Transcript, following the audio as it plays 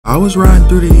I was riding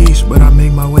through the east, but I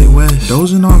made my way west.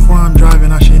 Dozing off while I'm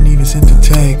driving, I shouldn't even send a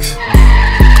text.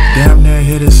 Damn near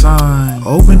hit a sign.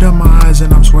 Opened up my eyes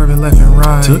and I'm swerving left and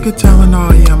right. Took a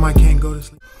Tylenol, yeah, I can't go to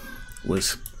sleep.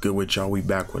 What's good with y'all? We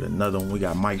back with another one. We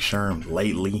got Mike Sherm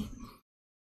lately.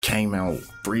 Came out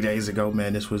 3 days ago,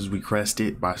 man. This was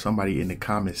requested by somebody in the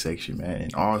comment section, man.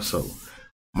 And also,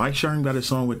 Mike Sherm got a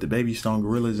song with the Baby Stone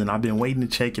Gorillas, and I've been waiting to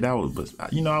check it out. But,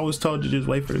 you know, I was told to just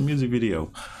wait for the music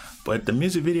video. But the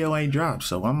music video ain't dropped,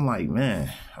 so I'm like,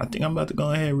 man, I think I'm about to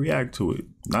go ahead and react to it.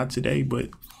 Not today, but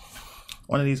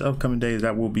one of these upcoming days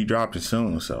that will be dropping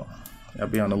soon. So I'll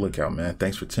be on the lookout, man.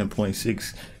 Thanks for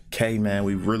 10.6K, man.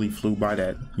 We really flew by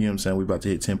that. You know what I'm saying? We about to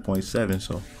hit 10.7,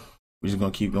 so we're just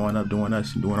gonna keep going up, doing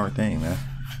us and doing our thing, man.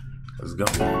 Let's go.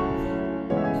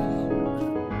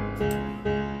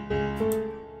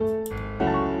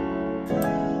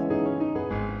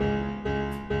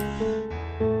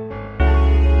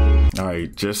 All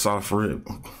right, just off rip,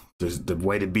 just the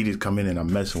way the beat is coming in,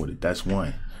 I'm messing with it. That's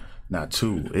one. Now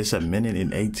two, it's 1 minute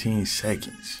and 18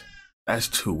 seconds. That's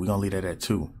two. We're gonna leave that at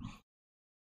 2.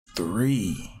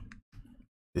 3.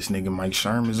 This nigga Mike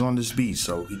Sherm is on this beat,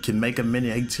 so he can make 1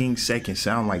 minute 18 seconds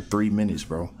sound like 3 minutes,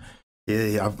 bro.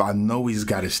 Yeah, I know he's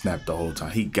got to snap the whole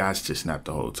time. He got to snap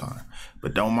the whole time.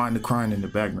 But don't mind the crying in the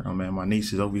background, man. My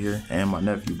niece is over here and my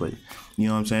nephew, but you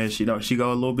know what I'm saying? She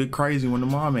go a little bit crazy when the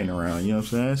mom ain't around, you know what I'm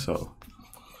saying? So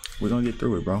we're gonna get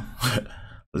through it, bro.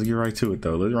 Let's get right to it,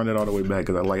 though. Let's run it all the way back,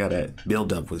 because I like how that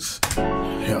build-up was,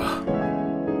 yeah.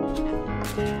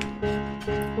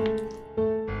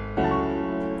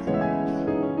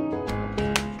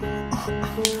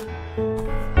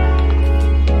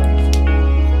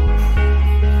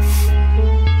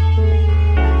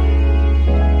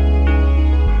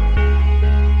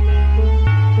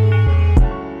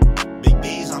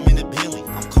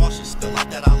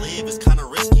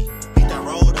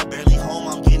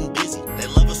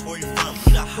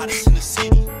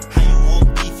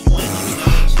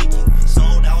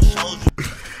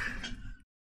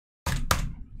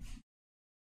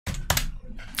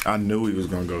 I knew he was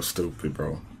gonna go stupid,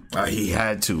 bro. He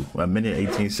had to. 1 minute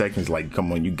 18 seconds, like, come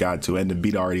on, you got to. And the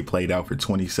beat already played out for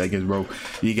 20 seconds, bro.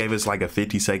 You gave us like a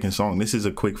 50-second song. This is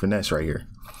a quick finesse right here.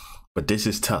 But this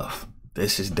is tough.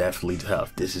 This is definitely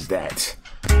tough. This is that.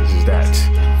 This is that.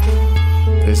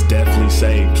 This definitely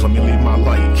saved. Let me leave my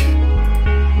like.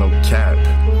 No cap.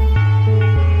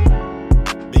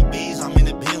 Big B's, I'm in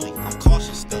the Billy. I'm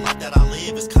cautious. The life that I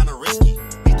live is kind of risky.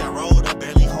 Beat that road, I'm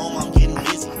barely home. I'm getting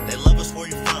busy. They love us where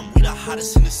you from. We the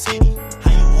hottest in the city.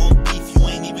 How you want beef? You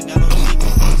ain't even got no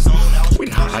chicken. Sold out. We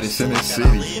the hottest in the city.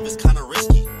 I live is kind of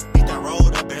risky. Beat that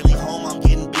road, I'm barely home. I'm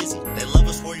getting busy. They love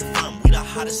us where you from. We the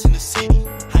hottest in the city.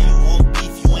 How you want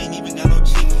beef? You ain't even got no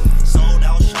chicken. Sold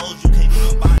out shows you can't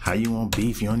even buy. How you want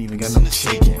beef? You don't even got no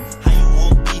chicken. How you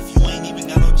want beef? You ain't even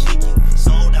got no chicken.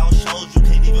 Sold out shows you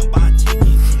can't even buy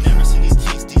tickets. You never seen these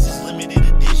kicks. These is limited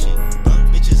edition.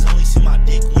 Bitches only see my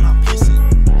dick when I'm pissing.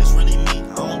 It's really me.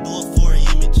 I don't do it for an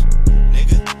image.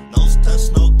 Nigga, no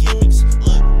stunts, no gimmicks.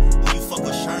 Look, when you fuck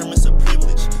with Sherm, it's a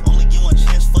privilege. Only get one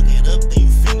chance, fuck it up, then you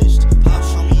finished. Pop,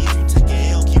 show me if you take a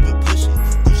L, keep it pushing.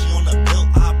 Gucci on the belt,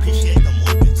 I appreciate them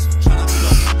whippings. Tryna be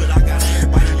low key, but I got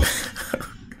everybody.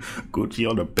 Gucci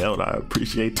on the belt, I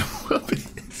appreciate the whippings.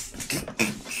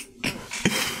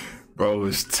 Bro,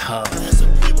 it's tough. It's a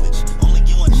privilege. Only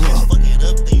get one chance, fuck it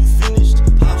up, then you finished.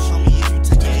 Pop, show me if you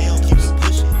take a L, keep it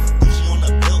pushing. Gucci on the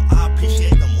belt, I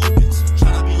appreciate them whippings.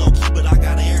 Tryna be low key, but I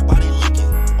got everybody looking.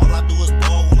 All I do is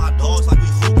ball with my dogs like we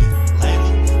hooping.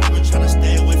 Lately, I've been tryna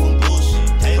stay away from bullshit.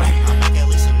 Daily, I make at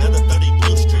least another 30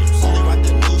 blue strips. Only write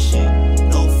the new shit,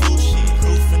 no food shit.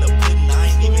 Proof in the pudding, I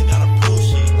ain't even gotta prove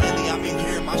shit. Lately, I've been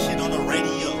hearing my shit on the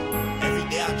radio. Every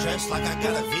day I dress like I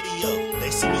got a video.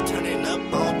 They see me turning up,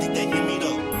 I don't think they hear me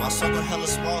though. My circle hella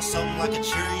small, something like a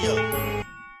Cheerio.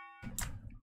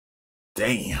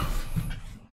 Damn.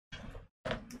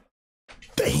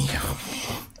 Damn.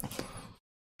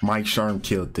 Mike Sherm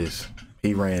killed this.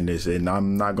 He ran this, and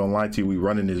I'm not gonna lie to you, we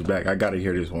running this back. I gotta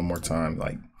hear this one more time.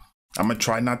 Like, I'm gonna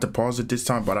try not to pause it this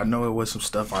time, but I know it was some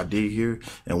stuff I did here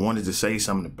and wanted to say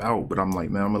something about, but I'm like,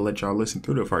 man, I'm gonna let y'all listen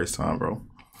through the first time, bro.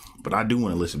 But I do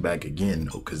want to listen back again,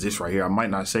 though, because this right here, I might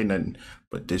not say nothing,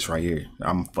 but this right here,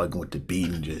 I'm fucking with the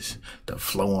beat and just the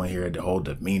flow on here, the whole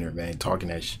demeanor, man, talking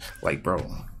that like, bro,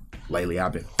 lately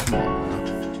I've been,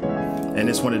 and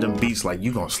it's one of them beats, like,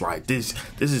 you gonna slide this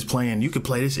is playing, you could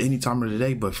play this any time of the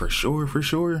day, but for sure,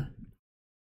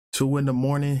 2 in the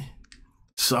morning,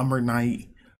 summer night,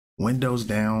 windows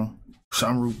down,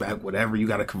 sunroof back, whatever, you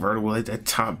got a convertible at that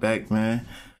top back, man,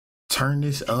 turn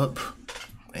this up.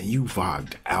 and you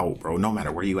vibed out, bro. No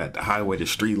matter where you at, the highway, the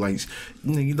street lights,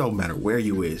 you don't matter where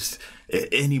you is.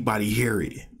 Anybody hear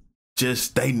it,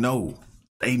 just they know.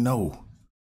 They know.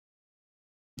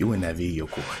 You in that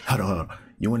vehicle. Hold on.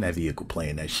 You in that vehicle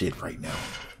playing that shit right now.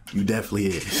 You definitely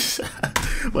is.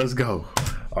 Let's go.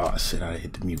 Oh shit, I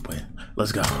hit the mute button.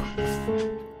 Let's go.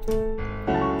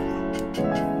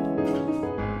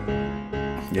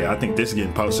 Yeah, I think this is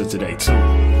getting posted today too.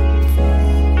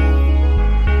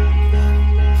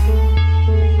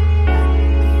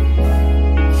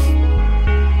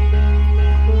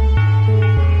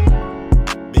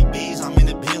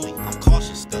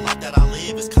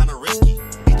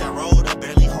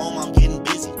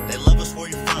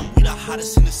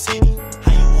 Hottest in the city.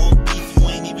 How you want beef? You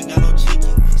ain't even got no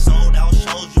chicken. Sold out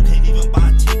shows, you can't even buy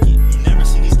a ticket. You never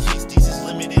see these kicks, these is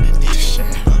limited edition.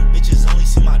 Bitches only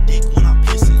see my dick when I'm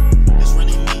pissing. It's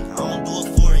really me, I don't do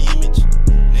it for an image.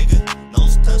 Nigga, no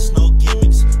stunts, no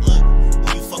gimmicks. Look,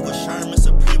 when you fuck with Sherm, it's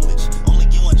a privilege. Only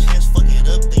get one chance, fuck it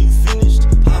up, then you finished.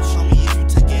 Pop, show me if you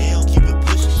take a L, keep it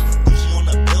pushing. Gucci on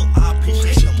the belt, I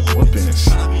appreciate them whoopings.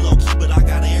 Tryna be low key, but I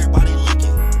got everybody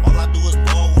looking. All I do is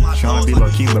ball with my Trying to be low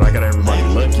key, but I got everybody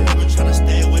looking.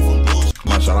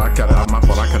 My shot, I cut it off. My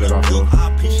fault, I cut it off, yo.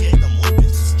 I appreciate them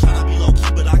whoopings. Tryna be low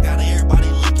key, but I got everybody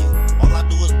looking. All I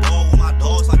do is ball with my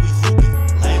dogs like we hooping.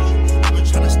 Lately, I've been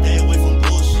trying to stay away from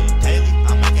bullshit. Daily,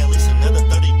 I make at least another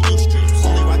 30 blue strips.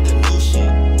 Only write the new shit,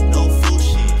 no food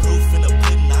shit. Proof in the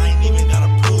pudding, I ain't even gotta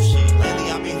prove shit.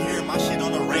 Lately, I've been hearing my shit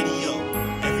on the radio.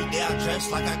 Every day I dress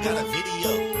like I got a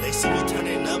video. They see me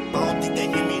turning up, I don't think they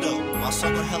hear me though. My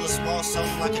circle hella small,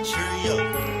 something like a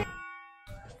Cheerio.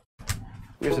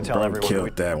 We used to tell everyone.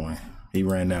 Killed that one. He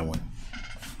ran that one.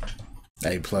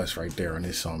 A+ right there on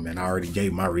this song, man. I already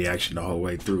gave my reaction the whole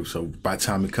way through. So by the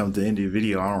time it comes to the end of the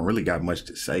video, I don't really got much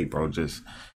to say, bro. Just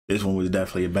this one was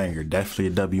definitely a banger. Definitely a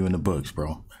W in the books,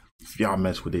 bro. If y'all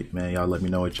mess with it, man, y'all let me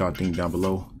know what y'all think down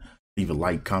below. Leave a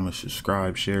like, comment,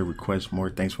 subscribe, share, request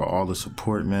more. Thanks for all the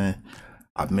support, man.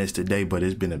 I missed a day, but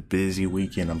it's been a busy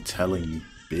weekend. I'm telling you,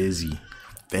 busy.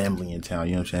 Family in town,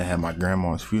 you know what I'm saying? I had my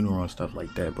grandma's funeral and stuff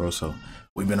like that, bro. So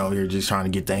we've been over here just trying to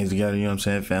get things together, you know what I'm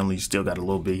saying? Family still got a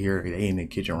little bit here. They in the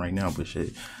kitchen right now, but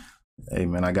shit. Hey,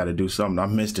 man, I got to do something. I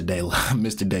missed a day. I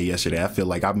missed a day yesterday. I feel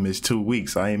like I missed 2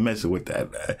 weeks. I ain't messing with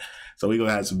that, man. So we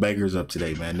gonna have some bangers up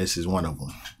today, man. This is one of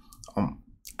them. I'm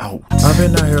out. I've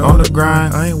been out here on the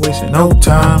grind. I ain't wasting no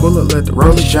time. Bullet, let the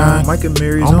roller shine. Mike and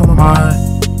Mary's on my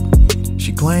mind.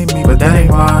 She claimed me, but that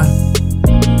ain't mine.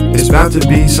 It's about to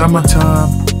be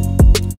summertime.